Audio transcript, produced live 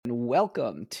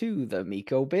welcome to the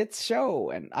Miko Bits Show,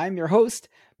 and I'm your host,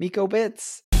 Miko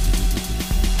Bits.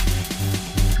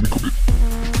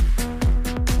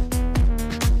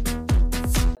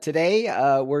 Today,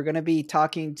 we're going to be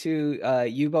talking to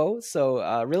Yubo,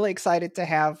 so really excited to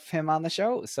have him on the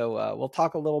show. So we'll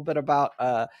talk a little bit about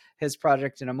his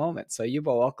project in a moment. So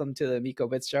Yubo, welcome to the Miko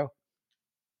Bits Show.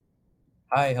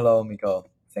 Hi, hello, Miko.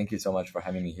 Thank you so much for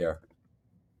having me here.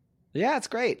 Yeah, it's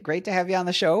great. Great to have you on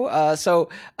the show. So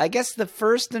I guess the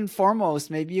first and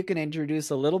foremost, maybe you can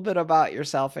introduce a little bit about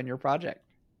yourself and your project.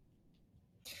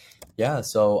 Yeah,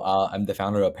 so I'm the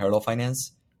founder of Parallel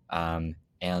Finance.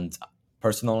 And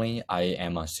personally, I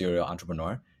am a serial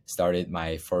entrepreneur. Started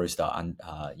my first,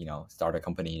 startup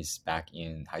companies back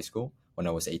in high school when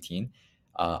I was 18.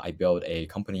 I built a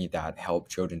company that helped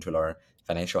children to learn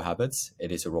financial habits.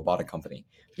 It is a robotic company.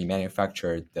 We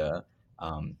manufactured the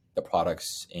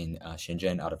products in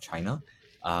Shenzhen out of China.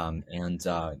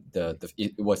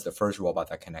 It was the first robot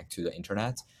that connect to the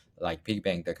internet, like piggy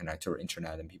bank that connect to the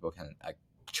internet, and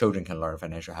children can learn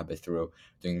financial habits through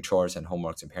doing chores and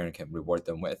homeworks, and parents can reward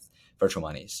them with virtual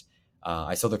monies.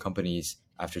 I sold the companies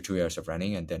after 2 years of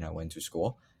running, and then I went to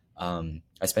school.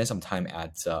 I spent some time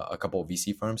at a couple of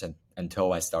VC firms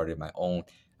until I started my own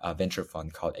venture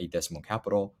fund called 8 Decimal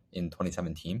Capital in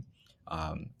 2017.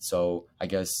 So I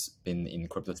guess I've been in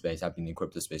crypto space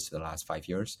for the last 5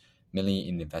 years, mainly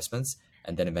in investments,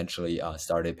 and then eventually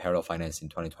started Parallel Finance in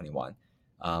 2021.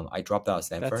 I dropped out of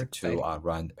Stanford to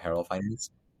run Parallel Finance,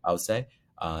 I would say,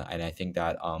 and I think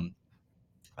that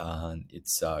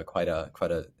it's quite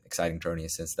a exciting journey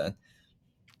since then.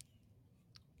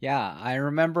 Yeah, I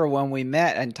remember when we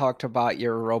met and talked about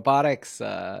your robotics.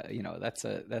 That's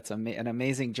an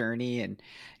amazing journey, and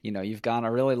you've gone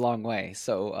a really long way.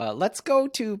 So let's go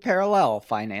to Parallel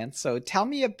Finance. So tell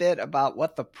me a bit about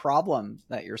what the problem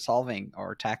that you're solving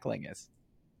or tackling is.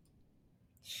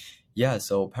 Yeah,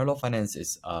 so Parallel Finance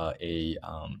is we're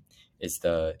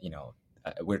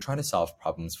trying to solve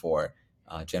problems for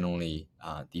generally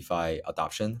DeFi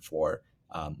adoption for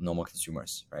normal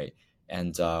consumers, right?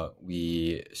 And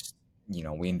we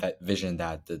envision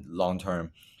that the long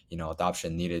term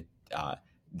adoption needed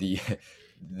the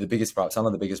some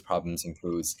of the biggest problems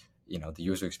includes the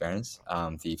user experience,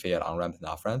 the fiat on ramp and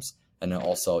off ramps, and then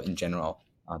also in general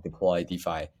deploy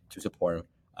DeFi to support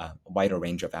a wider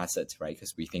range of assets, right?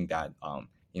 Because we think that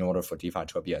in order for DeFi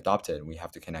to be adopted, we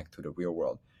have to connect to the real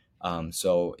world.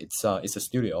 So it's a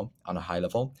studio on a high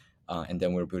level, and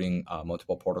then we're building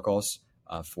multiple protocols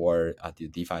for the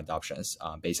DeFi adoptions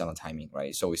based on the timing,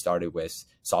 right? So we started with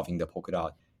solving the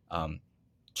Polkadot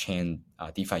chain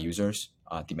DeFi users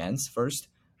demands first,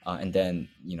 and then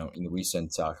in the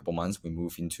recent couple months we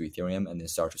moved into Ethereum and then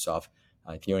start to solve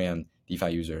Ethereum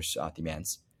DeFi users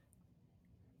demands.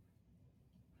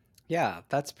 Yeah,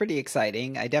 that's pretty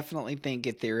exciting. I definitely think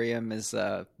Ethereum is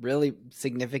really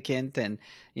significant, and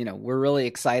we're really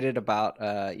excited about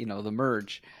the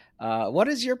merge. What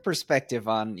is your perspective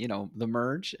on the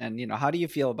merge, and how do you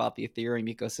feel about the Ethereum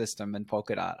ecosystem and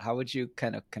Polkadot? How would you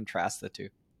kind of contrast the two?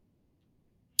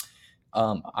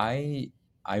 I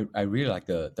really like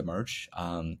the merge.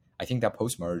 I think that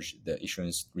post merge the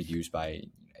issuance reduced by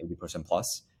 80%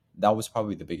 plus. That was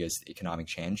probably the biggest economic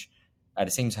change. At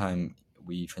the same time,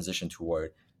 we transitioned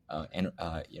toward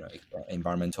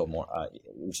environmental more.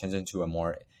 We transitioned to a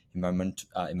more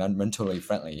environmentally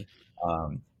friendly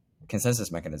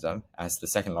consensus mechanism as the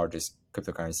second largest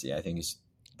cryptocurrency. I think is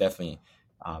definitely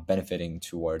benefiting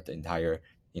toward the entire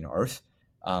Earth.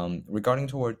 Regarding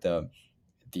toward the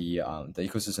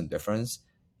ecosystem difference,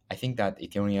 I think that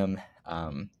Ethereum,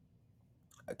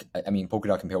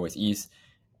 Polkadot compared with ETH,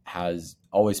 has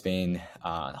always been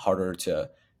harder to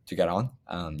get on.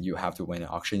 You have to win an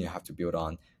auction. You have to build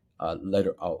on a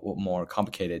more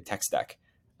complicated tech stack.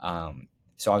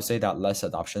 So I would say that less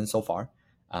adoption so far.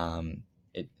 And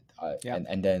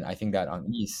then I think that on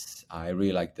ETH, I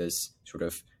really like this sort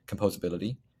of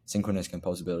composability, synchronous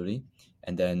composability,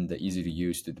 and then the easy to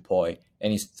use to deploy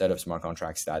any set of smart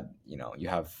contracts that you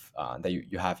have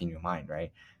you have in your mind,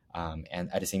 right?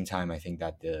 And at the same time, I think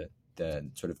that the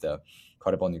sort of the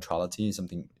credible neutrality is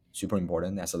something super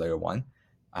important as a layer one.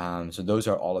 So those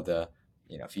are all of the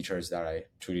features that I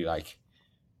truly like.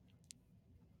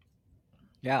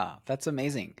 Yeah, that's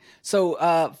amazing. So,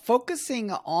 focusing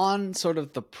on sort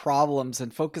of the problems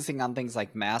and focusing on things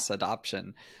like mass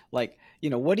adoption, like,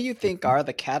 what do you think are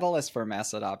the catalysts for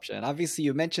mass adoption? Obviously,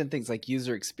 you mentioned things like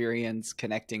user experience,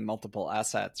 connecting multiple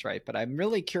assets, right? But I'm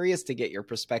really curious to get your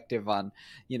perspective on,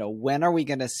 when are we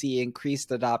going to see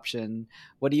increased adoption?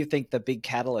 What do you think the big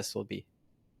catalyst will be?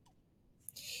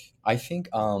 I think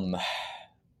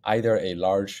either a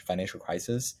large financial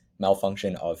crisis,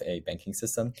 malfunction of a banking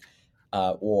system,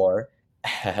 or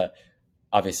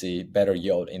obviously better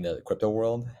yield in the crypto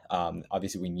world.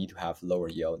 Obviously, we need to have lower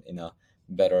yield in a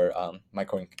better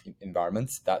micro environment.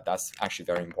 That's actually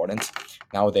very important.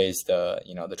 Nowadays,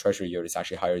 the treasury yield is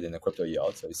actually higher than the crypto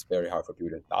yield, so it's very hard for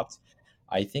people to adopt.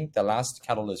 I think the last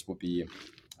catalyst would be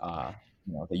uh,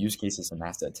 the use cases and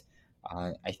assets.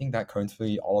 I think that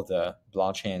currently all of the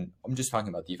blockchain, I'm just talking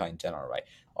about DeFi in general, right?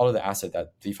 All of the assets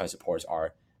that DeFi supports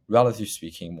are, relatively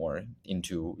speaking, more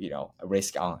into a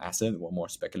risk on asset or more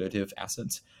speculative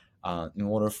assets. In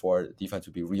order for DeFi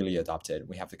to be really adopted,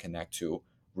 we have to connect to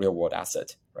real world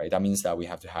asset, right? That means that we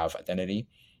have to have identity,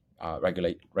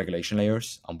 regulation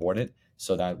layers onboarded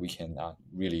so that we can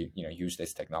really use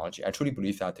this technology. I truly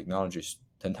believe that technology is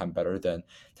 10 times better than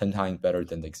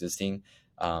the existing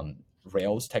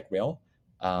tech rail.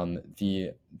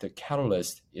 The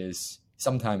catalyst is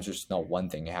sometimes there's not one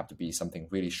thing. It have to be something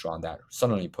really strong that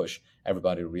suddenly push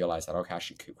everybody to realize that, okay,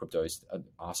 actually crypto is an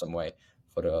awesome way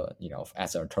for the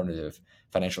as an alternative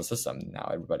financial system. Now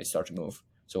everybody start to move.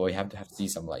 So we have to see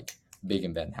some like big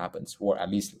event happens, or at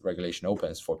least regulation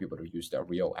opens for people to use their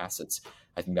real assets.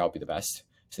 I think that would be the best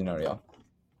scenario.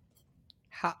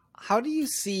 How do you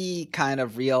see kind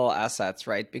of real assets,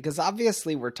 right? Because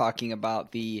obviously we're talking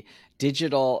about the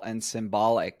digital and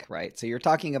symbolic, right? So you're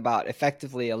talking about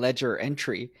effectively a ledger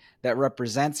entry that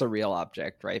represents a real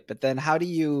object, right? But then how do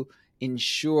you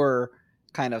ensure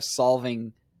kind of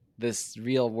solving this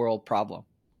real world problem?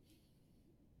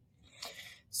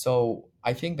 So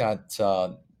I think that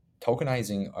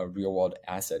tokenizing a real world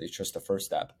asset is just the first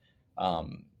step.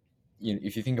 Um,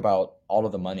 if you think about all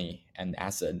of the money and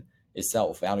asset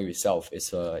itself, value itself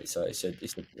is a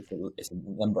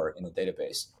number in a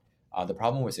database. The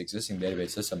problem with existing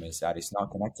database system is that it's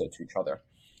not connected to each other.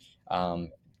 Um,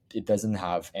 it doesn't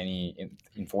have any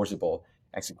enforceable,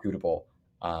 executable,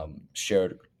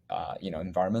 shared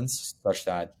environments such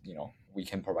that we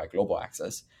can provide global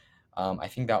access. I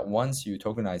think that once you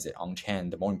tokenize it on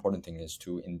chain, the more important thing is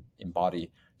to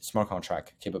embody smart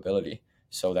contract capability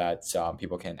so that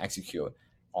people can execute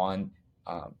on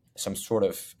some sort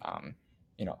of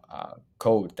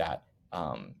code that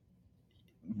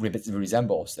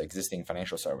resembles the existing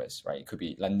financial service, right? It could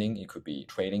be lending, it could be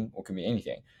trading, or it could be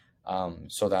anything,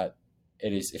 so that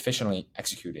it is efficiently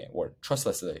executed or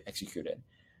trustlessly executed.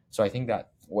 So I think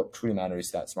that what truly matters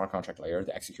is that smart contract layer,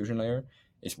 the execution layer,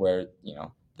 is where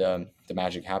the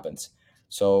magic happens.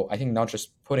 So I think not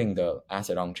just putting the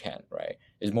asset on chain, right?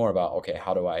 It's more about, okay,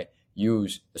 how do I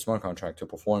use the smart contract to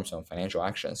perform some financial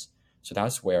actions? So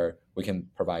that's where we can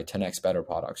provide 10x better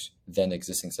products than the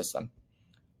existing system.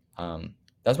 Um,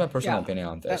 that's my personal Yeah, opinion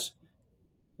on that this.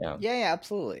 Yeah. yeah,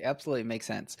 absolutely, absolutely makes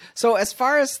sense. So as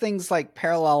far as things like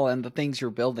parallel and the things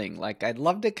you're building, like I'd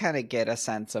love to kind of get a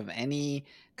sense of any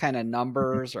kind of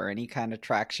numbers or any kind of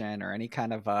traction or any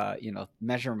kind of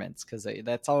measurements, because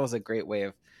that's always a great way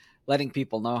of letting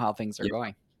people know how things are Yeah.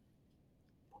 going.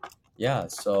 Yeah.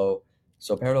 So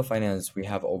parallel finance, we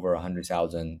have over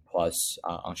 100,000 plus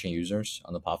on-chain users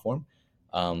on the platform.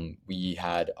 We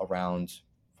had around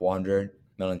 400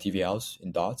 million TVLs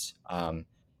in dots,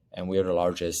 and we are the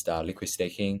largest liquid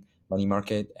staking money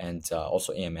market and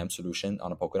also AMM solution on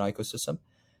the Polkadot ecosystem.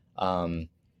 Um,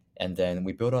 and then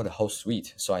we built out a whole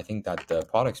suite. So I think that the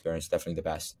product experience is definitely the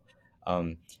best.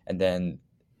 And then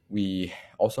we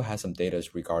also had some data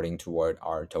regarding toward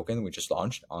our token, we just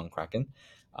launched on Kraken.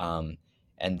 Um,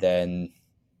 and then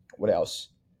what else?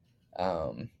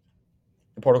 Um,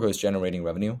 the protocol is generating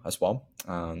revenue as well.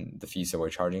 The fees that we're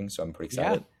charging, so I'm pretty Yeah,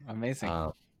 excited. amazing.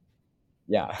 Um,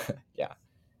 yeah, yeah.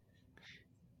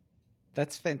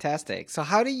 That's fantastic. So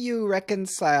how do you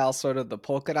reconcile sort of the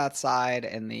Polkadot side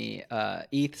and the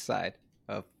ETH side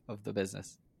of the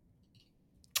business?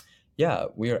 Yeah,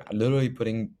 we are literally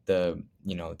putting the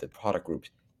product group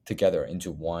together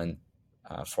into one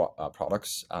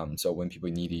products. So when people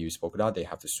need to use Polkadot,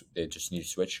 they just need to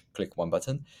switch, click one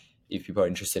button. If people are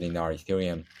interested in our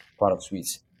Ethereum product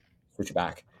suites, switch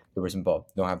back. Super simple.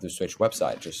 Don't have to switch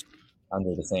website. Just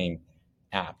under the same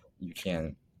app, you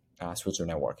can switch your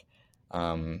network.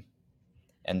 Um,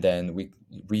 and then we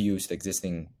reuse the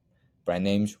existing brand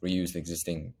names, reuse the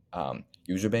existing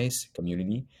user base,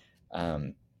 community,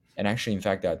 and actually, in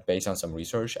fact, that based on some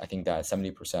research, I think that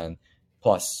 70%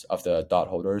 plus of the dot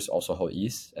holders also hold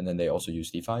ETH, and then they also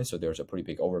use DeFi. So there's a pretty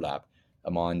big overlap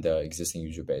among the existing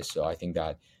user base. So I think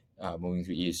that moving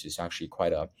to ETH is actually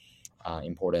quite a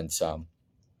important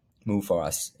move for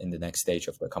us in the next stage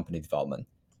of the company development.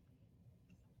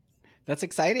 That's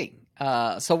exciting.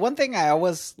 So one thing I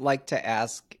always like to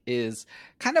ask is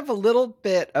kind of a little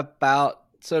bit about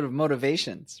sort of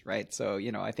motivations, right? So,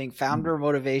 I think founder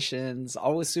motivations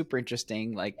always super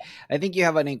interesting. Like, I think you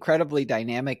have an incredibly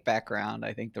dynamic background.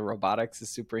 I think the robotics is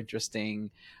super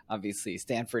interesting. Obviously,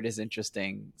 Stanford is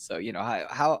interesting. So,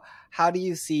 how do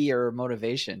you see your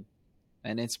motivation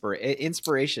and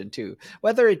inspiration too?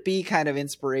 Whether it be kind of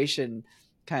inspiration,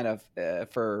 kind of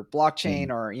for blockchain,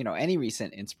 Mm. or any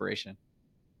recent inspiration.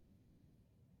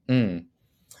 Mm.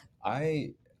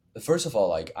 I First of all,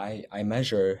 like I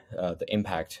measure the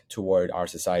impact toward our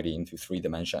society into three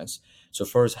dimensions. So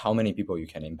first, how many people you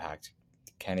can impact?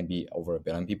 Can it be over 1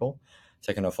 billion people?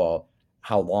 Second of all,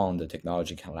 how long the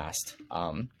technology can last?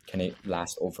 Can it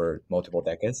last over multiple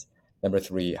decades? Number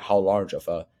three, how large of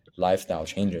a lifestyle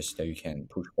changes that you can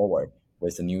push forward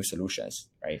with the new solutions,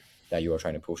 right? That you are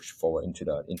trying to push forward into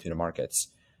the markets.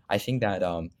 I think that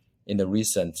in the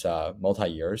recent multi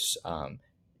years,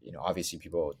 obviously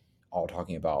people all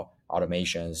talking about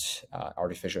automations,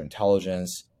 artificial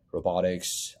intelligence,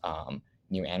 robotics,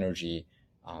 new energy,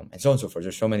 and so on and so forth.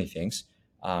 There's so many things.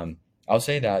 I'll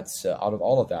say that out of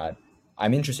all of that,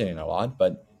 I'm interested in a lot,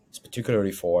 but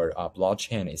particularly for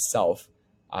blockchain itself,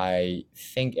 I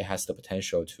think it has the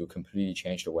potential to completely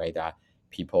change the way that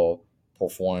people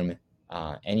perform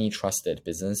any trusted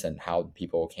business and how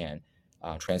people can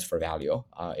transfer value.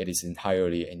 It is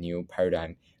entirely a new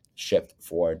paradigm shift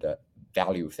for the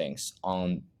value things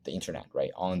on the internet,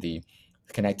 right? On the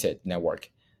connected network.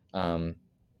 Um,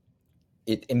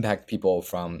 it impacts people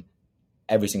from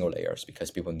every single layers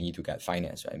because people need to get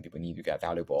finance, right? And people need to get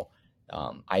valuable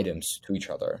items to each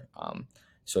other.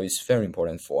 So it's very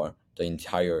important for the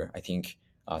entire, I think,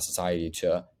 society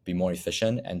to be more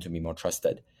efficient and to be more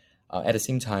trusted. At the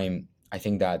same time, I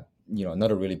think that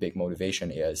another really big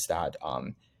motivation is that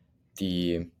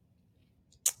the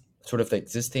sort of the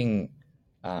existing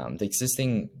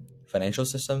financial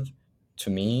system to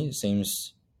me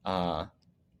seems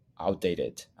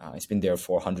outdated. It's been there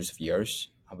for hundreds of years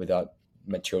without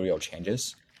material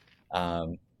changes.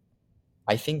 Um,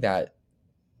 I think that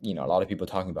a lot of people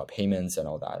talking about payments and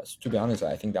all that. To be honest,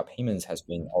 I think that payments has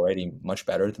been already much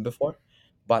better than before.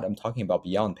 But I'm talking about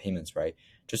beyond payments, right?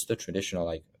 Just the traditional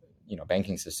like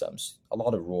banking systems. A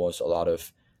lot of rules, a lot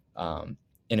of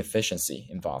inefficiency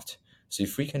involved. So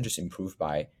if we can just improve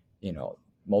by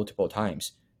multiple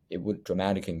times, it would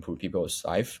dramatically improve people's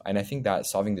life. And I think that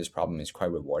solving this problem is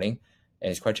quite rewarding, and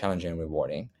it's quite challenging and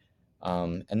rewarding.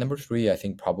 And number three, I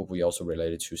think probably also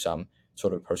related to some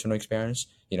sort of personal experience.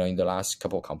 In the last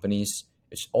couple of companies,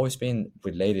 it's always been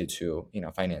related to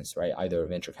finance, right? Either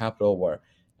venture capital or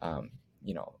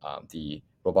the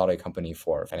robotic company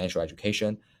for financial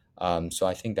education. So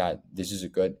I think that this is a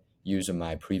good use of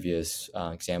my previous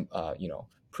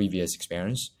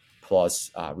experience plus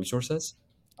resources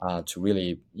to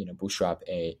really bootstrap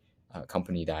a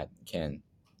company that can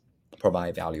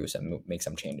provide values and make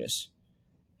some changes.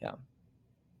 Yeah.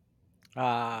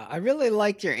 I really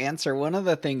liked your answer. One of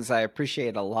the things I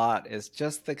appreciate a lot is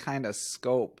just the kind of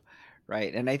scope,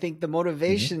 right? And I think the Hmm.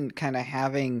 motivation, kind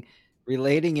of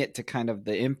relating it to kind of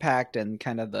the impact and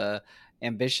kind of the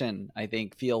ambition, I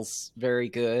think feels very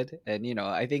good. And,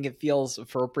 I think it feels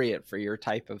appropriate for your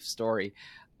type of story,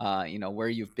 where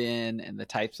you've been and the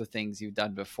types of things you've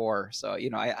done before. So,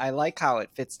 I like how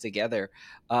it fits together.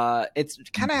 It's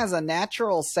kind of has a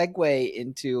natural segue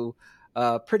into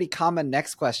a pretty common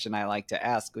next question I like to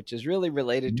ask, which is really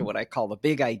related to Hmm. what I call the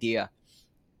big idea,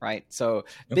 right? So,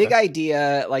 big Okay.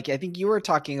 idea, like I think you were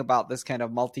talking about this kind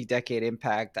of multi-decade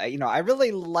impact. I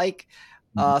really like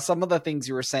Mhm. some of the things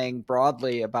you were saying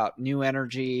broadly about new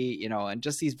energy, and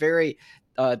just these very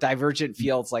divergent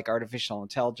fields like artificial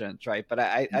intelligence, right? But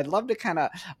I'd love to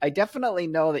I definitely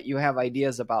know that you have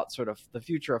ideas about sort of the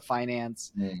future of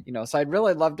finance, Mhm. so I'd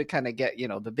really love to kind of get,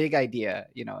 the big idea,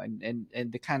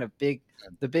 and the kind of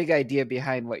the big idea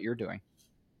behind what you're doing.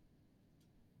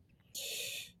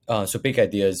 So big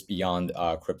ideas beyond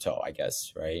crypto, I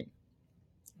guess, right?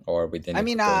 Or within I the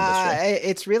mean, crypto industry.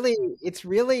 it's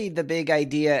really the big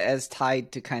idea as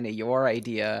tied to kind of your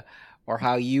idea or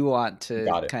how you want to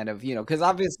Got it. kind of, because Mhm.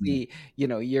 obviously,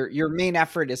 your main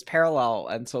effort is parallel,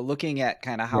 and so looking at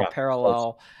kind of how Yeah, of course.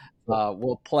 parallel So,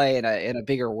 will play in a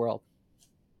bigger world.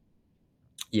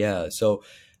 yeah. So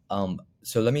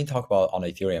let me talk about on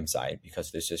the Ethereum side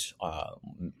because this is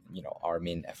our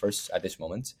main efforts at this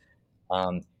moment.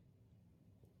 Um,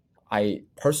 I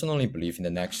personally believe in the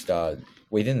next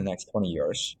within the next 20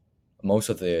 years, most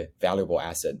of the valuable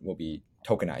asset will be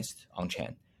tokenized on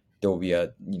chain. There will be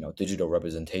a digital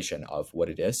representation of what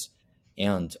it is,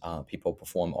 and people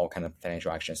perform all kind of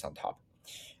financial actions on top.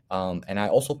 And I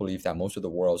also believe that most of the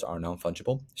worlds are non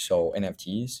fungible. So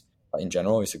NFTs. in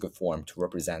general is a good form to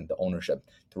represent the ownership,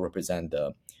 to represent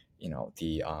the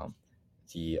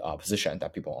position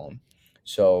that people own.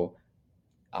 So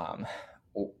um,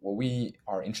 what we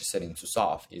are interested in to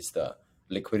solve is the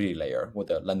liquidity layer with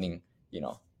the lending,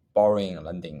 borrowing and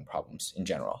lending problems in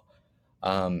general.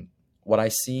 What I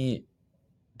see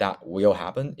that will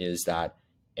happen is that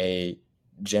a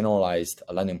generalized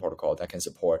lending protocol that can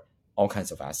support all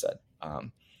kinds of asset,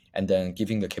 and then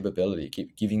giving the capability,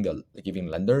 giving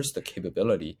lenders the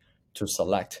capability to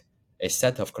select a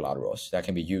set of collaterals that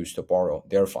can be used to borrow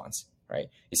their funds. Right.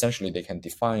 Essentially, they can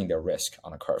define their risk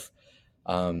on a curve.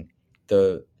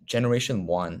 The generation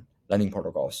one lending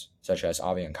protocols, such as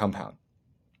Aave and Compound,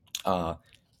 uh,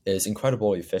 is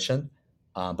incredibly efficient,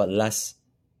 but less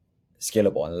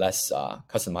scalable and less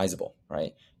customizable,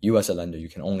 right? You as a lender, you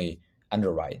can only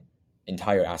underwrite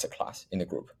entire asset class in the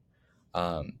group.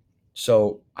 Um,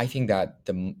 so I think that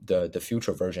the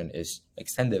future version is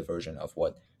extended version of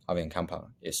what Aave and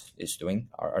Compound is doing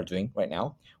are doing right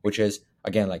now, which is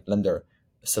again like lender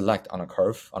select on a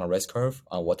curve, on a risk curve,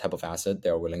 on what type of asset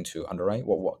they're willing to underwrite,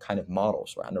 what kind of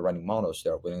models or underwriting models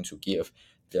they're willing to give,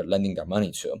 they're lending their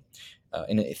money to,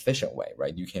 in an efficient way,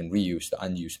 right? You can reuse the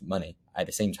unused money at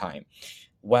the same time,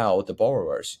 while the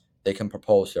borrowers they can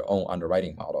propose their own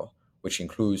underwriting model, which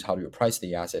includes how to price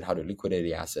the asset, how to liquidate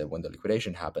the asset when the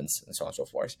liquidation happens, and so on and so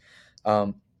forth.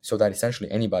 So that essentially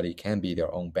anybody can be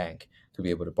their own bank to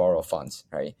be able to borrow funds,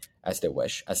 right, as they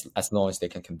wish, as long as they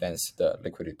can convince the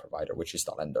liquidity provider, which is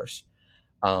the lenders.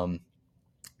 Um,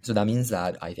 so that means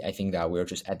that I think that we're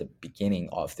just at the beginning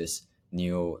of this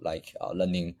new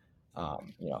lending,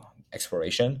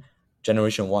 exploration.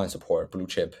 Generation one support blue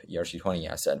chip ERC20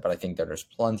 asset, but I think that there's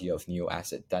plenty of new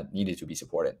asset that needed to be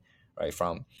supported, right?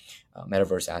 From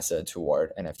metaverse asset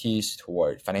toward NFTs,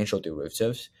 toward financial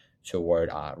derivatives, toward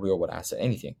real world asset,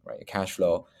 anything, right? Cash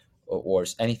flow, or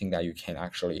anything that you can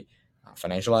actually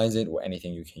financialize it, or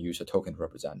anything you can use a token to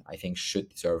represent. I think should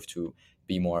deserve to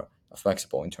be more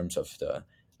flexible in terms of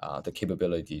the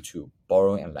capability to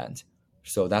borrow and lend.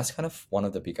 So that's kind of one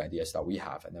of the big ideas that we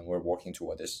have, and then we're working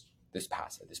toward this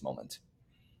path at this moment.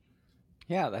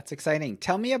 Yeah, that's exciting.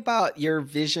 Tell me about your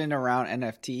vision around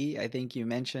NFT. I think you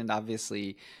mentioned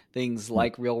obviously things Mm.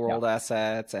 like real Yeah. world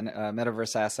assets and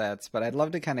metaverse assets, but I'd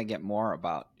love to kind of get more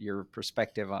about your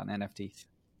perspective on NFTs.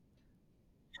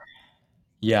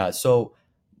 Yeah. So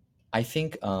I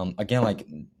think again, like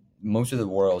most of the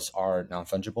worlds are non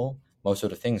fungible. Most of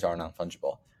the things are non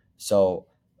fungible. So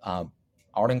uh,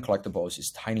 art and collectibles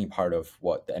is tiny part of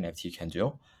what the NFT can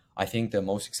do. I think the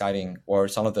most exciting, or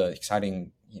some of the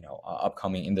exciting,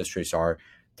 upcoming industries are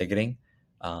ticketing,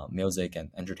 music and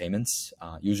entertainments,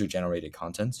 user generated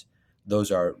content.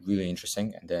 Those are really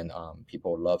interesting, and then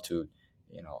people love to,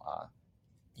 you know, uh,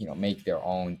 make their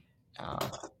own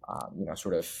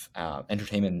sort of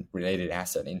entertainment related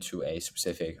asset into a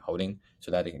specific holding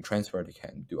so that they can transfer, they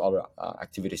can do other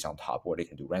activities on top, or they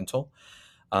can do rental.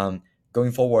 um,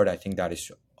 Going forward, I think that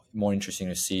is more interesting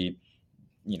to see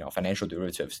financial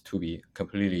derivatives to be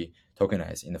completely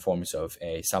tokenized in the forms of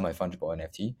a semi-fungible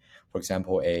NFT. For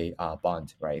example, a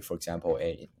bond, right? For example,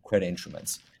 a credit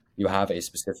instruments. You have a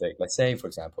specific, let's say, for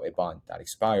example, a bond that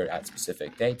expired at a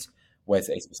specific date with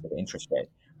a specific interest rate,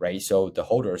 right? So the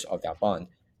holders of that bond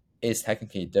is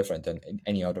technically different than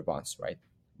any other bonds, right?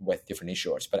 With different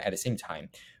issuers, but at the same time,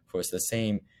 for the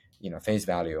same, face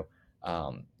value,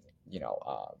 um, you know,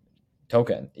 uh,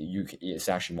 token, it's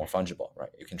actually more fungible,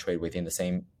 right? You can trade within the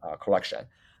same collection.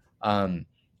 Um,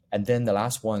 and then the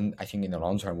last one, I think in the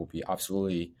long term will be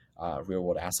absolutely real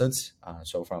world assets.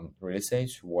 So from real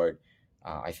estate toward,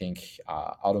 I think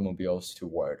automobiles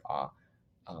toward,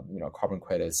 carbon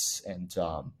credits, and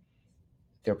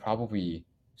there are probably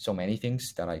so many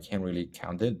things that I can't really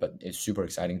count it, but it's super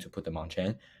exciting to put them on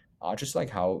chain. Just like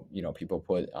how people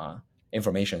put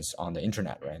informations on the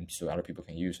internet, right? So other people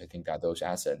can use. I think that those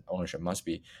asset ownership must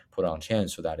be put on chain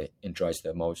so that it enjoys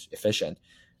the most efficient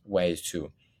ways to,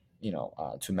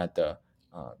 to met the,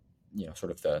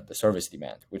 sort of the service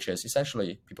demand, which is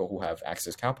essentially people who have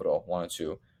access capital wanted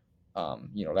to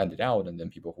lend it out, and then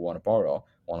people who want to borrow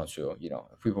wanted to,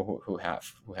 people who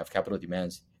have capital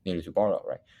demands needed to borrow,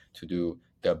 right, to do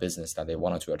their business that they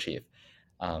wanted to achieve.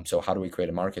 So how do we create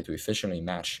a market to efficiently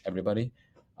match everybody?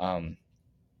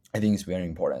 I think it's very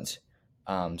important.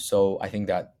 So I think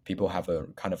that people have a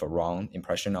kind of a wrong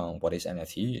impression on what is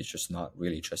NFT. It's just not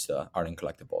really just art and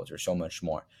collectibles. There's so much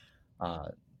more uh,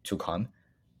 to come,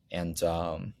 and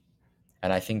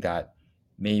I think that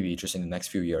maybe just in the next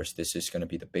few years, this is going to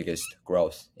be the biggest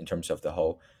growth in terms of the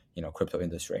whole, crypto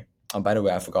industry. By the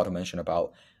way, I forgot to mention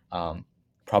about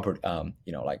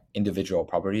like individual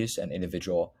properties and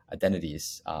individual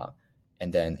identities.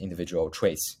 and then individual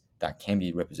traits that can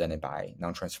be represented by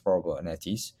non-transferable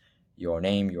NFTs, your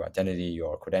name, your identity,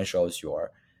 your credentials,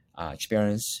 your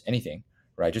experience, anything,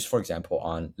 right? Just for example,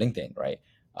 on LinkedIn, right?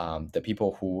 The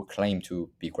people who claim to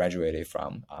be graduated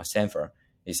from Stanford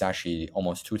is actually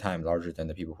almost 2 times larger than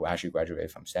the people who actually graduated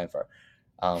from Stanford.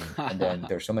 And then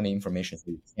there's so many information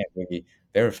that you can't really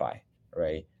verify,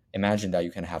 right? Imagine that you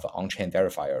can have an on-chain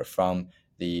verifier from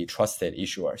the trusted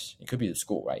issuers. It could be the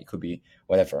school, right? It could be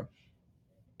whatever.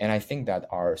 And I think that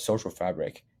our social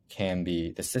fabric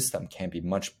the system can be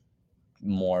much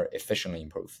more efficiently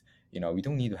improved. We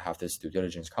don't need to have this due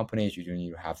diligence companies. You don't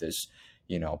need to have this,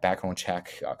 background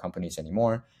check companies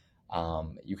anymore.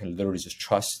 You can literally just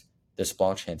trust this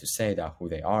blockchain to say that who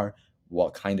they are,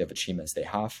 what kind of achievements they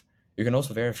have. You can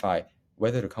also verify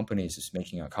whether the company is just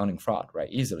making accounting fraud, right?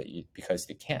 Easily, because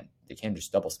they can't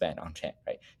just double spend on chain,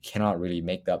 right? Cannot really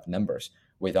make up numbers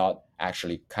without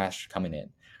actually cash coming in,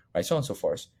 right? So on and so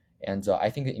forth. And I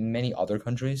think that in many other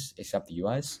countries except the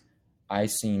US,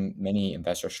 I've seen many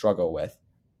investors struggle with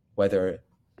whether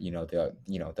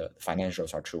the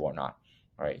financials are true or not.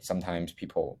 Right? Sometimes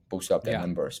people boost up their Yeah.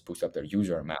 numbers, boost up their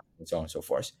user amount, and so on and so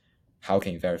forth. How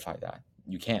can you verify that?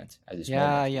 You can't at this Yeah,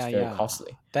 moment. It's yeah, very yeah.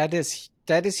 costly. That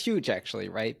is huge actually,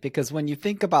 right? Because when you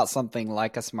think about something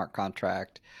like a smart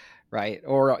contract, right?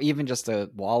 Or even just a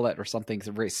wallet or something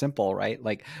very simple, right?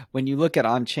 Like when you look at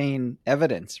on-chain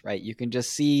evidence, right? You can just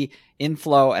see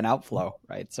inflow and outflow,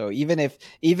 right? So even if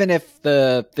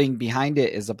the thing behind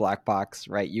it is a black box,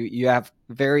 right? You have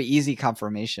very easy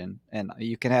confirmation and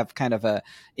you can have kind of a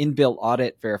inbuilt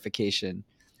audit verification.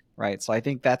 Right. So I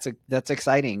think that's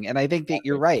exciting. And I think that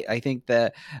you're Exactly. right. I think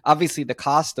that obviously the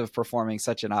cost of performing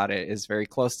such an audit is very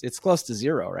close. It's close to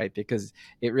zero, right? Because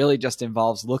it really just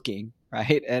involves looking,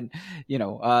 right? And,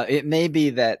 it may be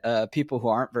that people who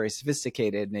aren't very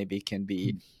sophisticated maybe can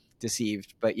be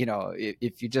deceived. But,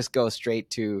 if you just go straight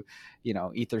to,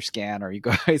 Etherscan or you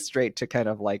go straight to kind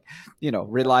of like,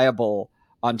 reliable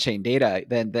on-chain data,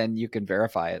 then you can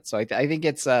verify it. So I think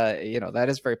it's that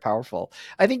is very powerful.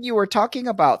 I think you were talking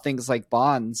about things like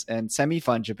bonds and semi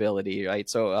fungibility, right?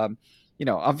 So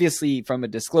obviously from a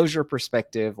disclosure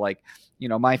perspective, like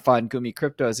my fund Gumi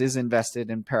Cryptos is invested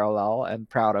in Parallel and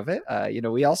proud of it.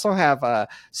 We also have a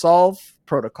Solve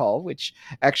protocol, which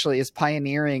actually is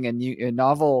pioneering a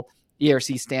novel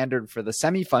ERC standard for the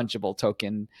semi-fungible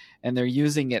token, and they're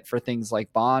using it for things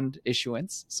like bond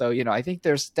issuance. So, I think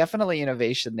there's definitely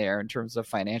innovation there in terms of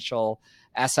financial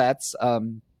assets.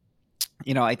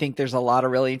 I think there's a lot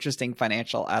of really interesting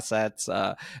financial assets.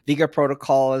 Vega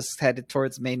Protocol is headed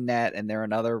towards mainnet, and they're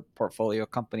another portfolio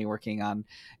company working on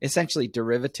essentially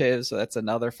derivatives. So that's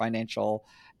another financial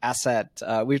asset.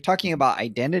 We were talking about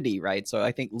identity, right? So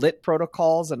I think Lit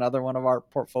Protocol is another one of our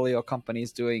portfolio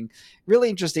companies doing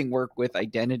really interesting work with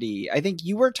identity. I think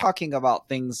you were talking about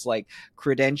things like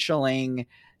credentialing,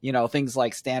 things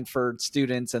like Stanford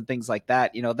students and things like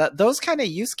that. Those kind of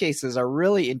use cases are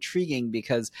really intriguing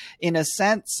because in a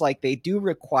sense, like they do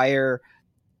require,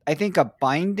 I think, a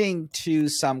binding to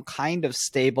some kind of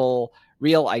stable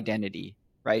real identity,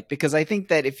 right? Because I think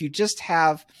that if you just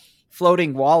have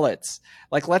floating wallets,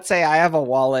 like let's say I have a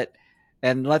wallet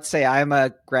and let's say I'm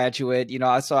a graduate,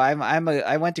 so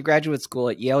I went to graduate school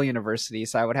at Yale University,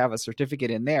 so I would have a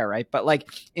certificate in there, right? But like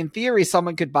in theory,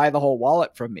 someone could buy the whole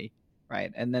wallet from me,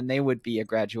 right? And then they would be a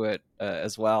graduate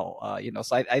as well,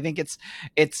 So I think it's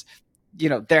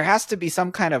there has to be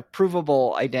some kind of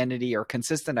provable identity or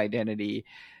consistent identity,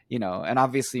 and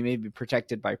obviously maybe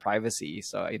protected by privacy.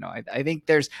 So, I think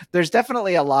there's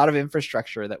definitely a lot of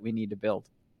infrastructure that we need to build.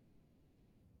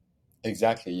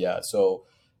 Exactly. Yeah. So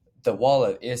the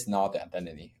wallet is not the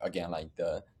identity. Again, like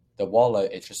the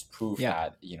wallet, it just proves Yeah,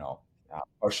 that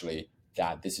partially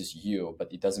that this is you,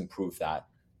 but it doesn't prove that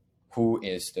who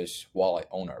is this wallet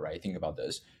owner, right? Think about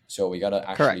this. So we gotta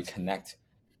actually correct. connect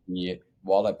the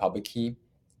wallet public key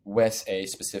with a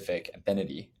specific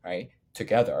identity, right?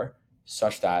 Together,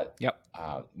 such that Yep.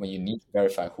 when you need to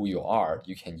verify who you are,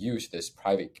 you can use this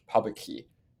private public key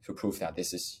to prove that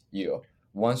this is you.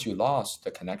 Once you lost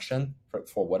the connection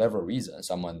for whatever reason,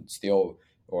 someone steal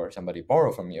or somebody borrow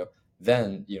from you,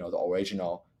 then the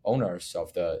original owners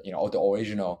of or the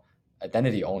original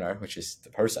identity owner, which is the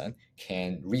person,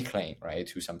 can reclaim, right,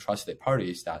 to some trusted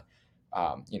parties that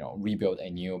rebuild a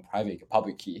new private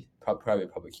public key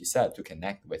set to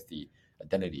connect with the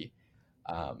identity.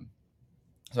 Um,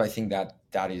 so I think that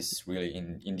that is really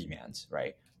in demand,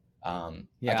 right?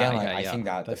 Yeah, Again, like yeah, I yeah. think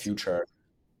that the That's future,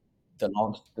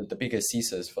 the biggest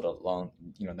thesis for the long,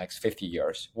 next 50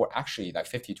 years, or actually like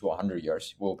 50 to 100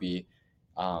 years, will be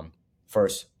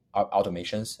first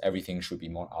automations. Everything should be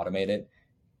more automated.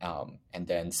 And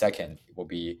then second will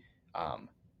be,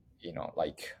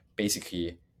 like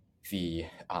basically the,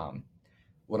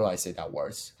 what do I say that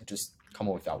words? Just come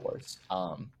up with that words.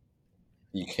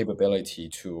 The capability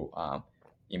to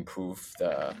improve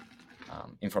the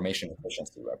information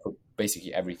efficiency, right? Put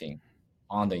basically everything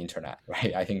on the internet,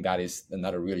 right? I think that is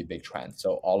another really big trend.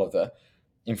 So all of the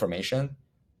information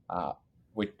uh,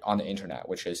 on the internet,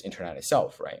 which is internet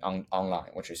itself, right? Online,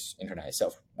 which is internet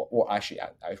itself. Well, actually,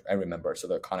 I remember. So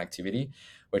the connectivity,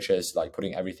 which is like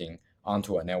putting everything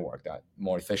onto a network that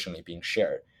more efficiently being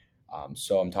shared.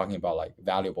 So I'm talking about like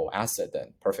valuable asset,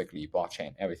 then perfectly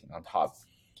blockchain, everything on top.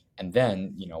 And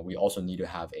then, we also need to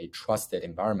have a trusted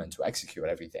environment to execute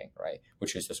everything, right?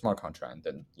 Which is the smart contract, and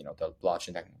then, the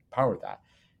blockchain that can power that.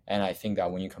 And I think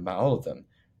that when you combine all of them,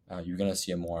 you're going to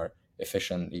see a more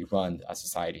efficiently run a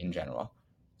society in general.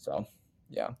 So,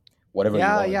 yeah, whatever you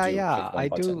Yeah, want to yeah, do, yeah. click one I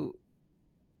button. do.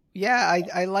 Yeah,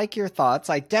 I like your thoughts.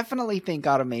 I definitely think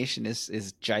automation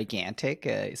is gigantic.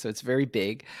 So it's very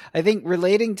big. I think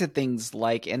relating to things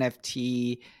like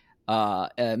NFT,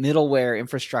 middleware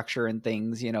infrastructure and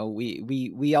things,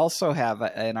 we also have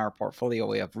in our portfolio,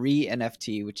 we have Re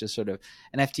NFT, which is sort of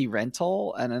NFT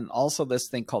rental, and then also this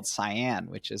thing called Cyan,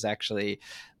 which is actually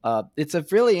it's a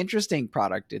really interesting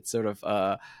product. It's sort of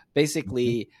Mm-hmm.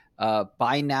 basically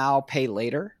buy now, pay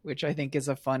later, which I think is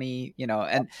a funny,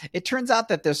 and it turns out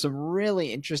that there's some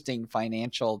really interesting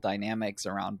financial dynamics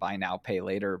around buy now, pay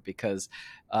later, because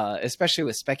especially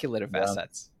with speculative Yeah.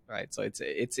 assets, right? So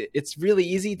it's really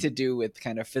easy to do with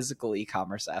kind of physical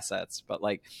e-commerce assets, but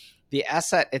like the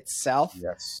asset itself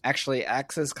Yes. actually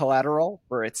acts as collateral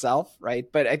for itself, right?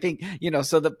 But I think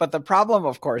but the problem,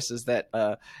 of course, is that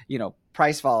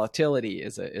price volatility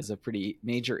is a pretty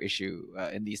major issue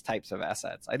in these types of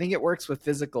assets. I think it works with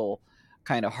physical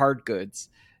kind of hard goods,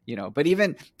 but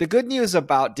even the good news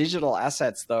about digital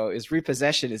assets though is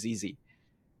repossession is easy,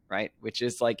 right? Which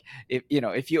is like,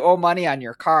 if you owe money on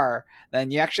your car,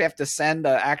 then you actually have to send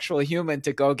the actual human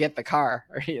to go get the car,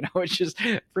 which is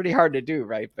pretty hard to do,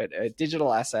 right? But a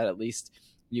digital asset, at least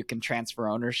you can transfer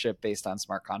ownership based on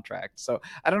smart contracts. So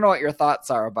I don't know what your thoughts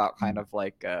are about kind Mm. of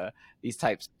like these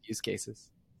types of use cases.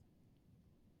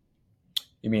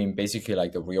 You mean basically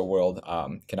like the real world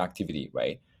connectivity,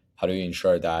 right? How do you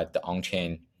ensure that the on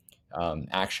chain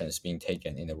actions being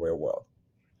taken in the real world?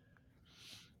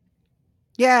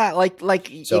 Yeah, like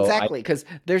So I exactly, because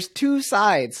there's two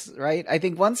sides, right? I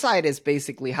think one side is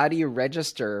basically how do you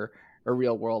register a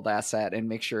real world asset and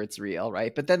make sure it's real,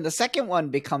 right? But then the second one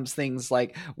becomes things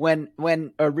like when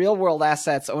a real world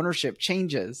asset's ownership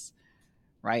changes,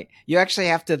 right? You actually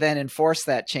have to then enforce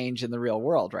that change in the real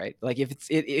world, right? Like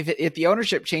if the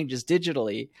ownership changes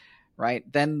digitally, right,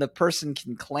 then the person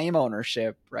can claim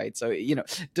ownership, right? So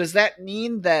does that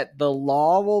mean that the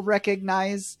law will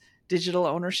recognize digital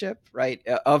ownership, right,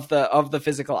 of the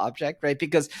physical object, right?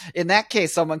 Because in that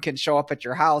case, someone can show up at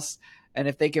your house, and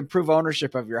if they can prove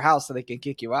ownership of your house, so they can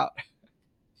kick you out.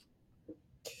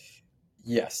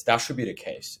 Yes, that should be the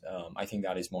case. I think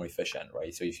that is more efficient,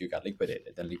 right? So if you got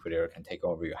liquidated, then liquidator can take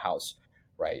over your house,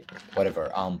 right?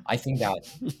 Whatever. I think that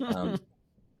um,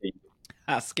 a,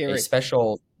 a Scary.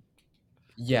 special,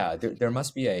 yeah, there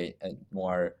must be a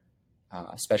more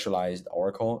specialized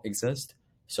oracle exist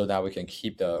so that we can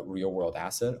keep the real world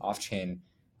asset off chain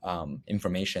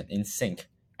information in sync,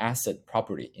 asset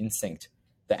property in sync,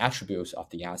 the attributes of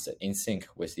the asset in sync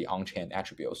with the on chain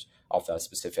attributes of the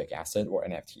specific asset or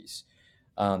NFTs.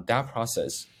 That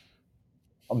process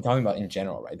I'm talking about in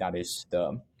general, right? That is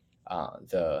uh,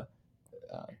 the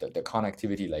the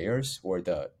connectivity layers or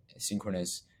the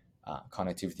synchronous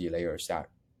connectivity layers that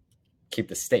keep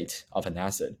the state of an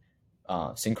asset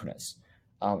synchronous.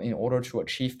 In order to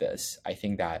achieve this, I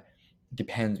think that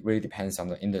really depends on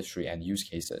the industry and use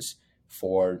cases.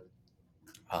 For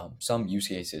some use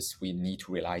cases, we need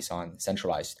to rely on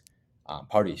centralized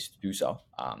parties to do so.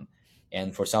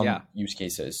 And for Yeah. some use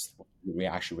cases, we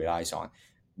actually relies on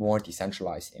more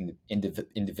decentralized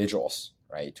individuals,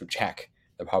 right, to check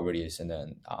the properties and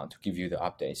then to give you the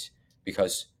updates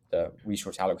because the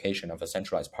resource allocation of a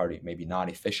centralized party may be not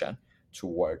efficient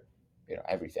toward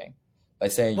everything.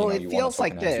 Let's say Well, it you want to feels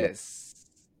like tokenize your.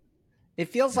 this. It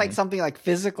feels like Mhm. something like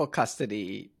physical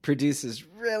custody produces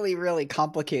really, really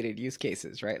complicated use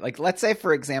cases, right? Like, let's say,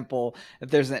 for example, if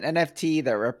there's an NFT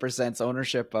that represents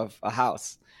ownership of a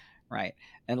house, right?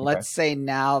 And Okay. let's say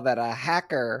now that a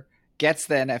hacker gets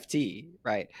the NFT,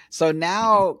 right? So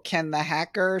Mhm. now can the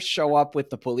hacker show up with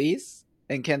the police?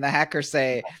 And can the hacker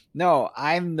say, no,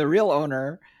 I'm the real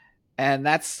owner and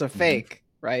that's a Mhm. fake?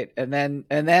 right? And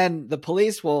then the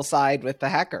police will side with the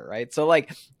hacker, right? So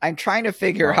like I'm trying to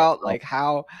figure Well, out like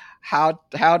how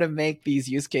to make these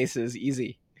use cases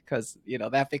easy, because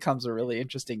that becomes a really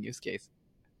interesting use case.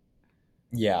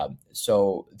 yeah.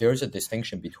 So there's a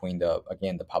distinction between the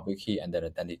public key and the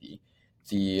identity.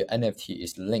 The NFT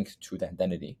is linked to the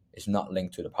identity. It's not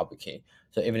linked to the public key.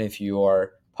 So even if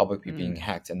your public key being Mm,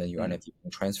 hacked and then your mm, NFT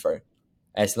being transferred,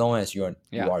 as long as you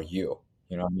yeah, are you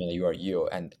know what I mean, you are you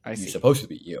and I you're see. supposed to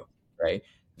be you, right?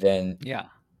 Then Yeah,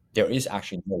 there is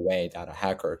actually no way that a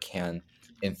hacker can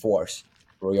enforce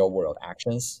real world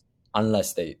actions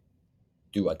unless they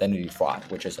do identity fraud,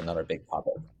 which is another big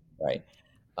topic, right?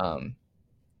 Um,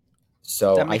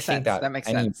 so that I makes think sense. That that makes any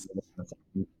sense. needs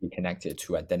to be connected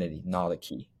to identity, not a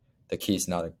key. The key is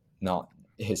not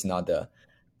is not the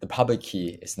public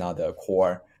key is not the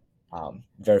core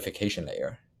verification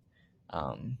layer.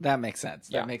 Um, That makes sense.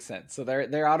 That yeah, makes sense. So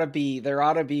there ought to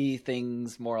be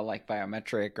things more like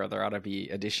biometric, or there ought to be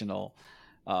additional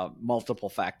multiple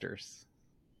factors.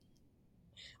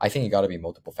 I think it got to be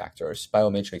multiple factors.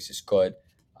 Biometrics is good.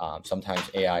 Sometimes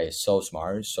AI is so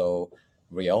smart, so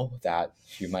real that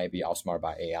you might be outsmarted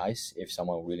by AIs if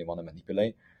someone really want to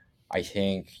manipulate. I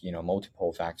think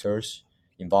multiple factors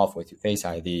involved with your Face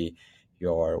ID,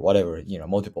 your whatever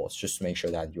multiples, just to make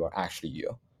sure that you are actually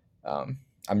you. Um,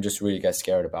 I'm just really get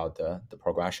scared about the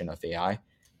progression of AI.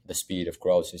 The speed of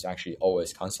growth is actually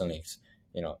always constantly,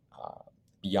 you know, uh,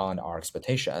 beyond our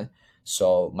expectation.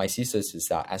 So my thesis is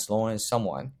that as long as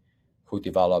someone who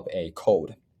develop a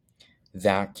code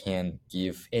that can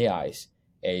give AIs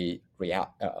a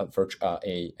reality,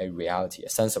 a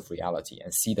sense of reality,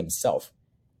 and see themselves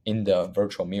in the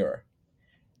virtual mirror,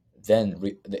 then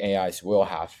the AIs will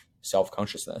have self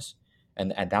consciousness,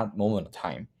 and at that moment of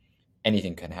time,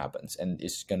 anything can happen, and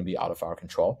it's going to be out of our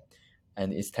control,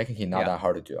 and it's technically not Yeah. that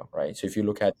hard to do, right? So if you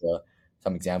look at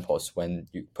some examples, when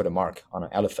you put a mark on an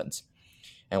elephant,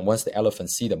 and once the elephant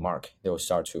see the mark, they will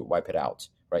start to wipe it out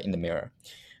right in the mirror.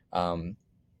 Um,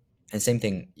 and same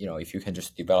thing, if you can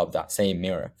just develop that same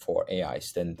mirror for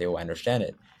AIs, then they will understand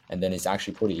it, and then it's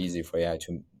actually pretty easy for AI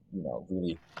to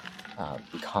really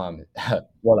become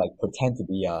more like pretend to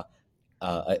be a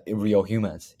real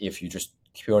humans if you're just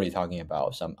purely talking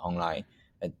about some online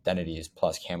identities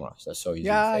plus cameras. That's so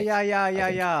easy to Yeah, fake, yeah, yeah, I yeah,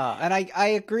 think. yeah. And I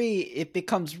agree. It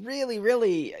becomes really,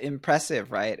 really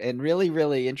impressive, right? And really,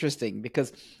 really interesting,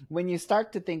 because when you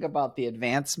start to think about the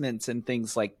advancements in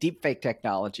things like deepfake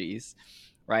technologies,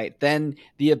 right? Then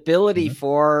the ability Hmm.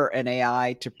 for an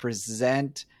AI to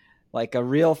present like a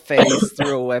real face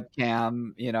through a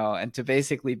webcam, and to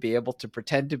basically be able to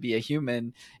pretend to be a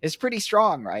human is pretty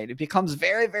strong, right? It becomes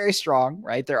very, very strong,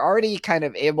 right? They're already kind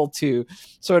of able to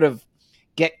sort of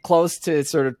get close to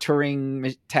sort of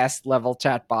Turing test level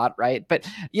chatbot, right? But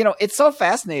it's so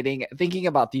fascinating thinking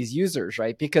about these users,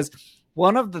 right? Because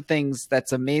one of the things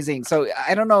that's amazing. So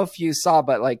I don't know if you saw,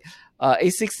 but like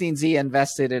A16Z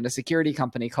invested in a security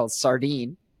company called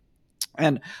Sardine,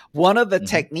 and one of the Hmm.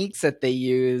 techniques that they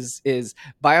use is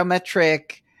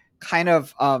biometric kind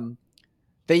of.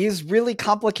 They use really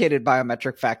complicated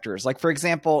biometric factors. Like, for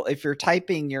example, if you're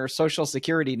typing your social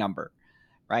security number,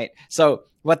 right? So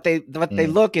what they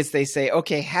Mm. look is they say,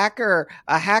 okay,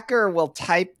 a hacker will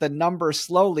type the number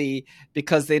slowly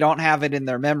because they don't have it in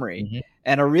their memory. Hmm.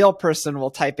 And a real person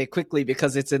will type it quickly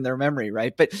because it's in their memory,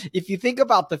 right? But if you think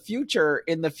about the future,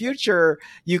 in the future,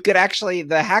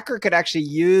 the hacker could actually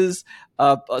use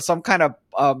some kind of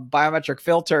biometric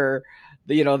filter,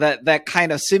 that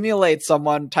kind of simulates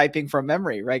someone typing from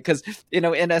memory, right? Because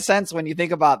in a sense, when you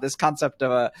think about this concept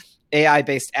of a AI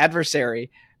based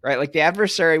adversary, right? Like the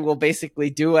adversary will basically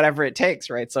do whatever it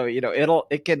takes, right? So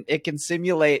it can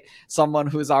simulate someone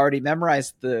who's already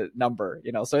memorized the number,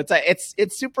 So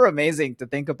it's super amazing to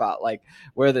think about like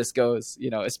where this goes,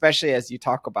 especially as you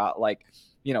talk about like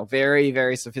very,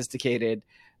 very sophisticated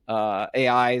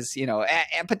AIs,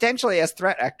 and potentially as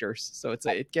threat actors. So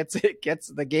it gets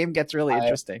the game gets really I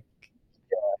interesting.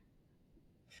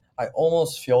 I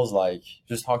almost feels like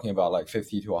just talking about like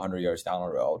 50 to 100 years down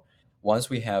the road, once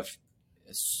we have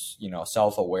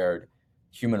self-aware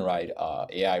human right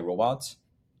AI robots,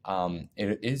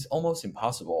 it is almost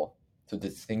impossible to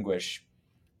distinguish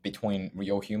between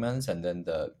real humans and then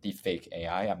the deepfake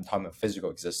AI. I'm talking about physical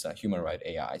existent human right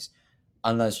AIs,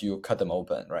 unless you cut them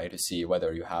open, right, to see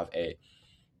whether you have a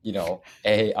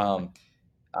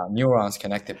neurons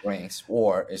connected brains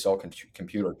or it's all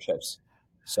computer chips.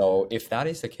 So if that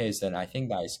is the case, then I think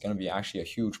that is going to be actually a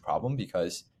huge problem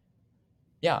because,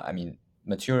 yeah, I mean,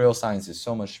 material science is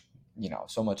so much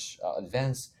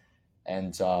advanced,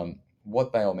 and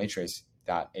what biometrics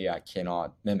that AI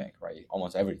cannot mimic, right?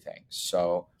 Almost everything.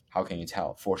 So How can you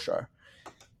tell for sure?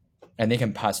 And they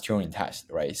can pass Turing test,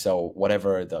 right? So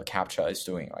whatever the captcha is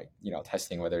doing, like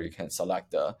testing whether you can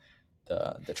select the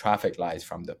traffic lights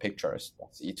from the pictures,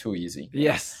 that's too easy,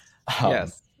 Yes. Um,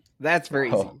 Yes. That's very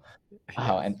so easy.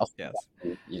 Yes. and also, Yes.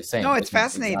 you're No, saying it's it's exactly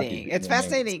fascinating. the It's DNA.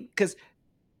 fascinating because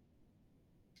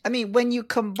I mean, when you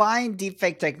combine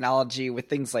deepfake technology with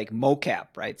things like mocap,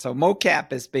 right? So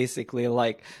mocap is basically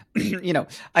like,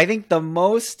 I think the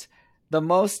most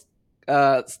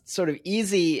sort of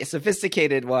easy,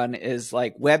 sophisticated one is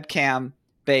like webcam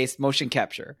based motion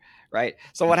capture, right?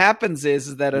 So what happens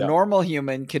is that a Yeah. normal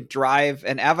human could drive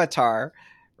an avatar,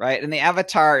 right? And the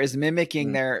avatar is mimicking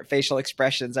Mm. their facial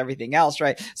expressions, everything else,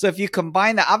 right? So if you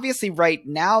combine that, obviously right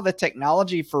now the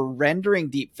technology for rendering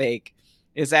deepfake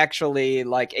is actually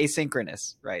like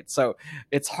asynchronous, right? So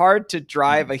it's hard to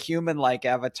drive Mm. a human like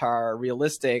avatar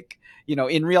realistic,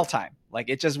 in real time. Like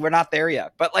it just, we're not there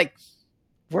yet. But like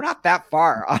we're not that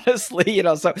far, honestly,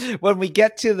 So when we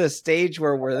get to the stage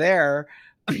where we're there,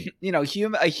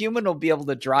 a human will be able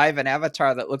to drive an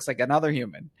avatar that looks like another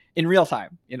human in real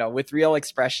time, with real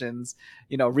expressions,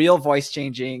 real voice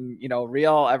changing,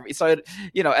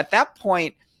 at that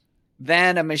point,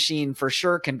 then a machine for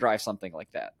sure can drive something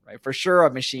like that, right? For sure,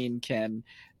 a machine can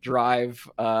drive,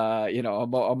 a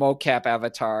mocap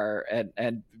avatar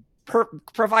and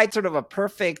provide sort of a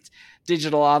perfect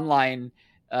digital online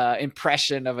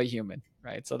impression of a human,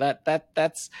 right? So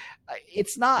that's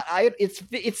it's not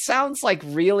it sounds like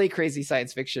really crazy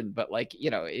science fiction, but like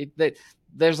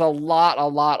there's a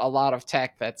lot of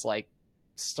tech that's like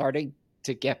starting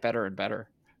to get better and better.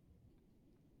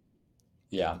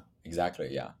 Yeah, exactly.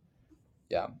 Yeah.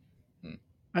 Yeah. Mm.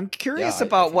 I'm Yeah, curious I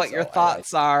about think what your so. I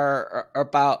thoughts are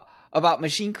about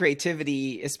machine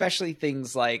creativity, especially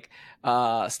things like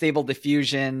stable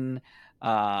diffusion,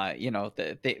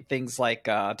 things like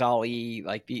Dolly,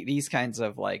 like these kinds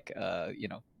of like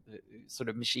sort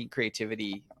of machine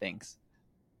creativity things.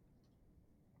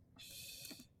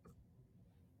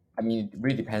 I mean, it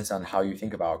really depends on how you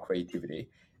think about creativity.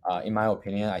 In my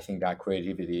opinion, I think that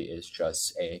creativity is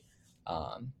just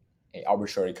um, a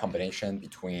arbitrary combination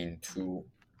between two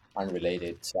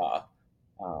unrelated uh,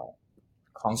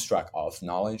 construct of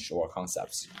knowledge or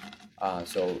concepts.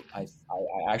 So I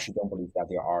actually don't believe that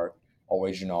there are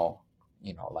original,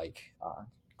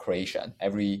 creation.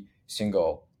 Every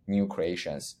single new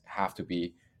creations have to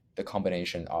be the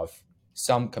combination of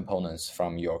some components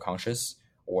from your conscious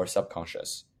or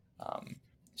subconscious. Um,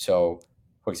 so,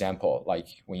 for example, like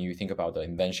when you think about the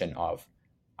invention of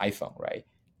iPhone, right?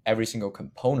 Every single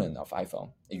component of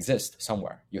iPhone exists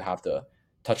somewhere. You have the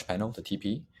touch panel, the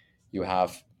TP. You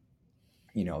have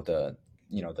the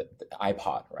the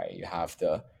iPod, right? You have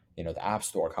the App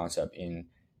Store concept in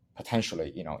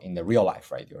potentially in the real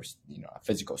life, right? There's a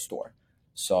physical store.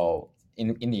 So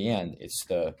in the end, it's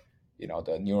the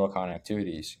neural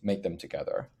connectivities make them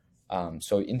together.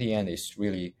 So in the end, it's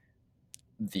really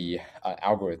the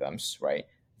algorithms, right,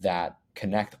 that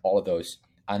connect all of those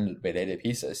unrelated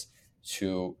pieces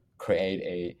to create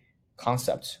a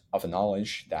concept of a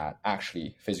knowledge that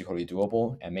actually physically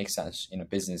doable and makes sense in a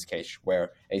business case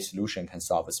where a solution can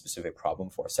solve a specific problem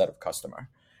for a set of customer.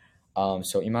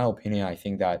 So in my opinion, I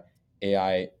think that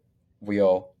AI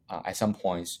will at some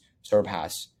points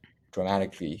surpass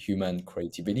dramatically human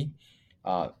creativity.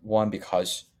 One,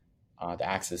 because the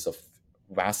access of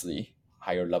vastly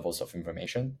higher levels of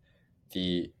information,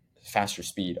 the faster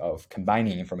speed of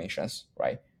combining informations,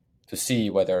 right, to see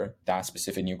whether that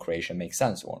specific new creation makes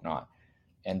sense or not.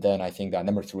 And then I think that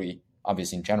number three,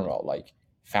 obviously in general, like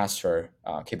faster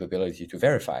capability to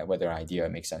verify whether an idea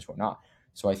makes sense or not.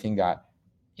 So I think that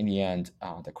in the end,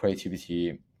 the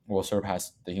creativity will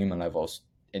surpass the human levels,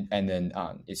 and then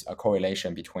it's a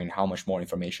correlation between how much more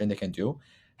information they can do,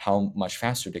 how much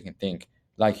faster they can think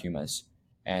like humans,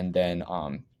 and then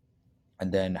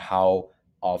how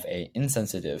of a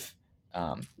insensitive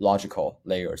logical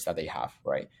layers that they have,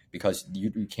 right? Because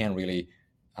you can't really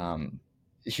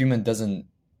human doesn't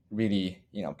really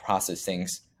process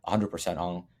things 100%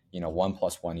 on 1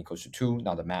 + 1 = 2,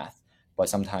 not the math, but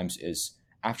sometimes is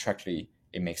abstractly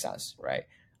it makes sense, right?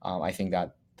 I think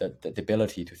that the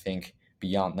ability to think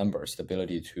beyond numbers, the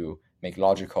ability to make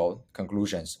logical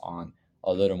conclusions on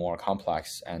a little more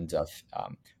complex and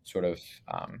sort of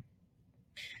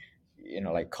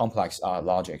like complex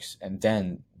logics, and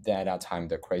then at that time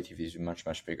the creativity is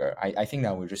much bigger. I think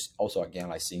that we're just also again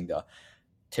like seeing the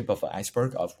tip of an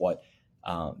iceberg of what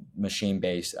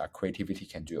machine-based creativity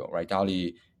can do, right?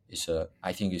 DALL-E is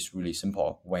I think it's really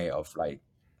simple way of like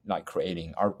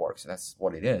creating artworks. That's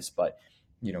what it is. But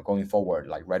going forward,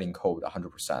 like writing code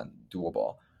 100%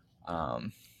 doable,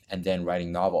 and then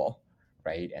writing novel,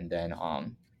 right? And then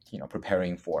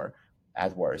preparing for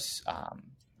AdWords,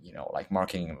 like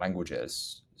marketing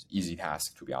languages, easy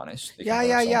task, to be honest. They can Yeah, learn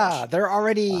yeah, so yeah. much.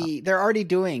 They're already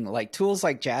doing like tools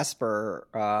like Jasper,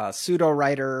 pseudo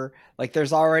writer. Like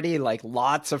there's already like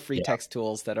lots of free Yeah. text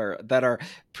tools that are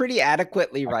pretty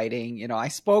adequately writing. I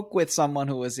spoke with someone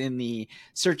who was in the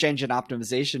search engine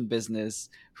optimization business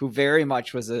who very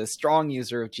much was a strong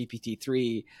user of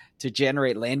GPT-3 to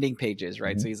generate landing pages,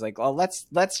 right? Mhm. So he's like, "Well,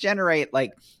 let's generate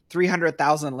like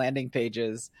 300,000 landing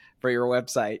pages for your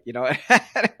website,"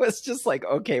 and it was just like,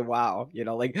 okay, wow,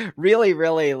 like really,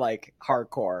 really like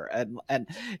hardcore. And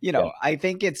Yeah. I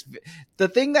think it's the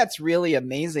thing that's really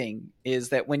amazing is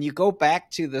that when you go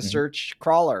back to the Mhm. search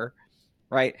crawler,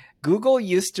 right? Google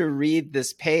used to read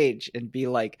this page and be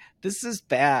like, this is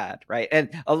bad, right? And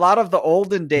a lot of the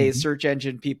olden days Mhm. search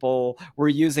engine people were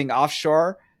using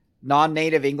offshore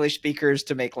non-native English speakers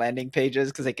to make landing pages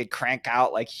because they could crank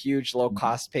out like huge Mhm.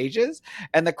 low-cost pages,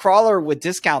 and the crawler would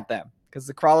discount them because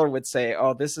the crawler would say,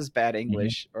 "Oh, this is bad Mhm.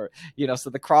 English," or so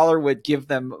the crawler would give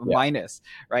them a Yeah. minus,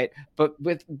 right? But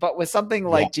with something Yeah.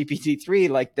 like GPT-3,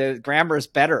 like the grammar is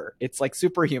better. It's like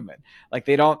superhuman. Like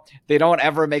they don't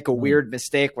ever make a Mm. weird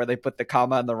mistake where they put the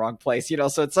comma in the wrong place.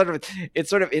 So it's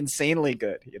sort of insanely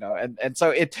good. And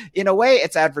so it in a way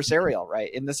it's adversarial, right?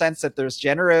 In the sense that there's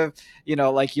generative,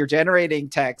 like you're generating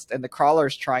text and the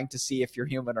crawler's trying to see if you're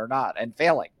human or not and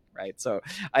failing, right? So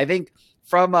I think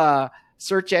from a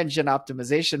search engine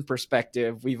optimization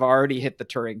perspective, we've already hit the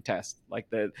Turing test. Like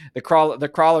the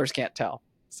crawlers can't tell.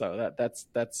 So that's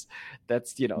a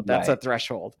Right.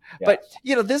 threshold. Yeah. But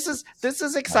this is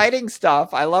Nice. exciting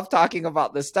stuff. I love talking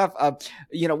about this stuff.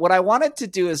 What I wanted to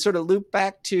do is sort of loop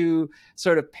back to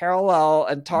sort of parallel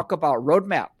and talk about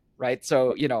roadmap, right?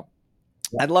 So Yeah.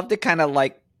 I'd love to kind of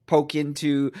like poke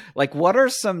into like what are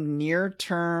some near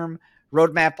term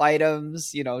roadmap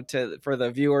items, to for the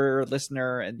viewer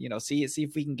listener, and see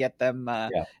if we can get them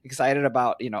Yeah. excited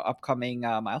about upcoming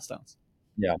milestones.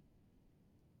 Yeah.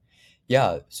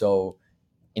 Yeah. So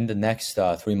in the next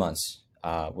 3 months,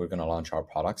 we're going to launch our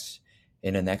products.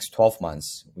 In the next 12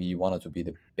 months, we wanted to be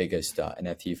the biggest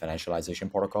NFT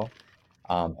financialization protocol.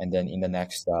 And then in the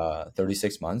next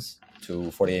 36 months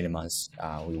to 48 months,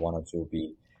 we wanted to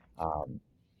be, um,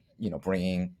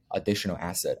 bringing additional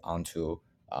asset onto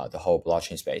the whole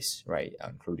blockchain space, right?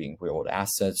 Including real world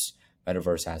assets,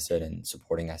 metaverse asset, and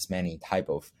supporting as many type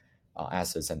of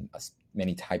assets and as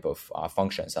many type of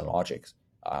functions and logics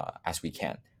as we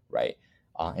can, right?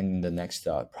 In the next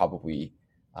probably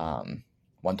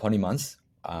 120 months,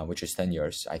 which is 10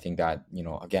 years, I think that,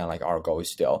 again, like our goal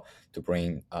is still to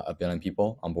bring a billion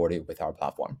people onboarded with our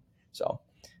platform. So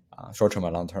short-term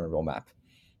and long-term roadmap.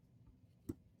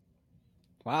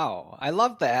 Wow, I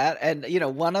love that. And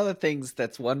one of the things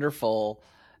that's wonderful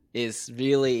is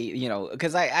really,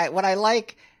 because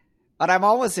what I'm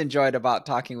always enjoyed about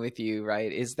talking with you,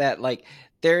 right, is that like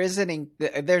there's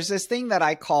this thing that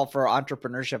I call for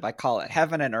entrepreneurship. I call it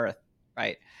heaven and earth,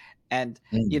 right? And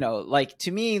Mm. like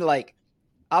to me, like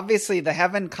obviously the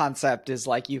heaven concept is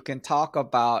like you can talk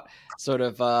about sort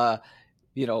of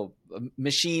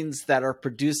machines that are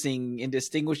producing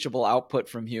indistinguishable output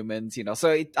from humans,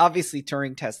 so obviously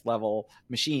Turing test level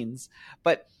machines.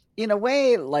 But in a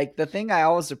way, like the thing I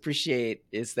always appreciate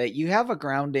is that you have a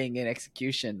grounding in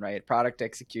execution, right? Product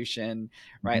execution,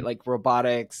 right? Mhm. Like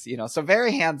robotics, so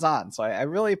very hands on. So I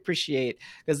really appreciate,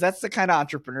 because that's the kind of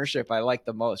entrepreneurship I like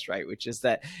the most, right? Which is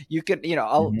that you can,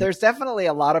 Mhm. there's definitely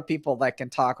a lot of people that can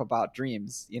talk about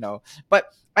dreams, but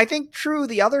I think true,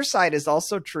 the other side is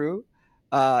also true.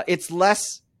 It's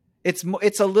less,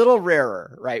 it's a little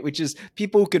rarer, right? Which is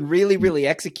people who can really, Mm. really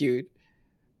execute,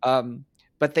 um,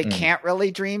 but they Mm. can't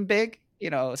really dream big.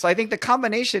 So I think the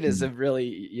combination is Mm. a really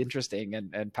interesting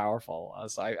and powerful.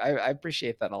 So I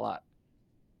appreciate that a lot.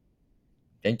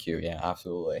 Thank you. Yeah,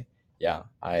 absolutely. Yeah,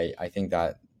 I think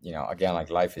that, again, like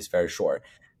life is very short.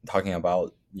 Talking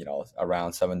about,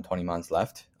 around 7 20 months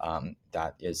left,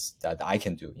 that I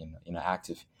can do in the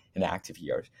active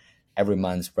years. Every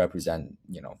month represent,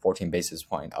 14 basis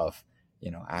point of,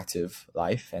 active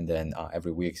life, and then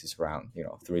every week is around,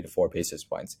 3 to 4 basis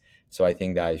points. So I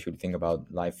think that you should think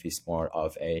about life is more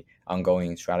of a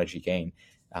ongoing strategy game.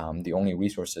 The only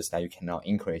resources that you cannot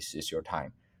increase is your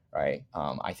time, right?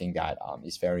 I think that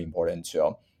it's very important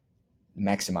to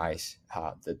maximize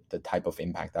the type of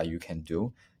impact that you can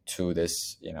do to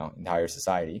this, entire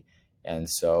society. And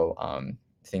so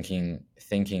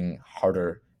thinking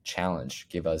harder challenge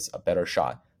give us a better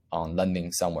shot on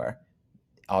landing somewhere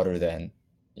other than,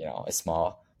 a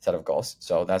small set of goals.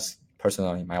 So that's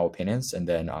personally my opinions. And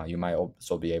then you might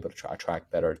also be able to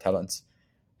attract better talents.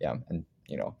 Yeah. And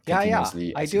Yeah, yeah.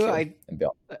 continuously I do. secure and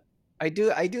build. I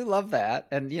do love that.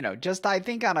 And just I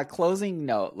think on a closing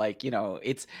note, like,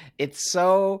 it's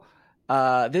so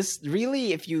this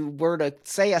really, if you were to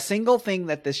say a single thing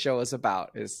that this show is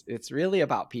about, is it's really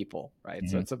about people, right?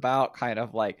 So Hmm. it's about kind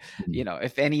of like,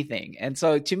 if anything. And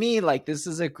so to me, like, this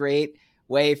is a great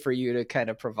way for you to kind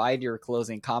of provide your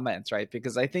closing comments, right?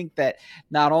 Because I think that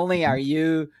not only Hmm. are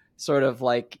you sort of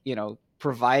like,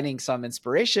 providing some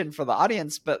inspiration for the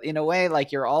audience, but in a way,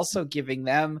 like, you're also giving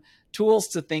them tools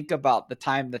to think about the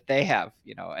time that they have,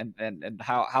 and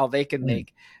how they can Mm.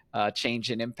 make change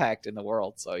and impact in the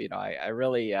world. So, I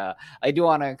really, I do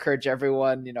want to encourage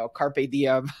everyone, carpe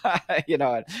diem,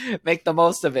 and make the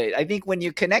most of it. I think when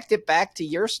you connect it back to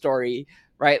your story,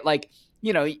 right? Like,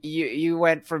 you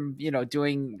went from,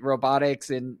 doing robotics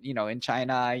in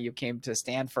China, you came to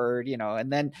Stanford,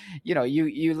 and then,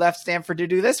 you left Stanford to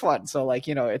do this one. So, like,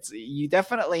 it's, you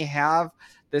definitely have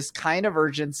this kind of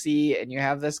urgency, and you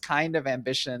have this kind of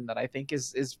ambition that I think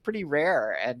is pretty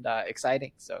rare and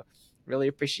exciting. So really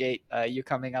appreciate you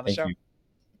coming on the Thank show. you.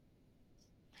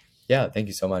 Yeah, thank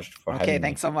you so much for Okay, having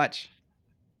thanks me. so much.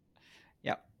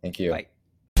 Yep. Thank you.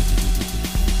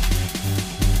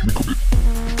 Bye.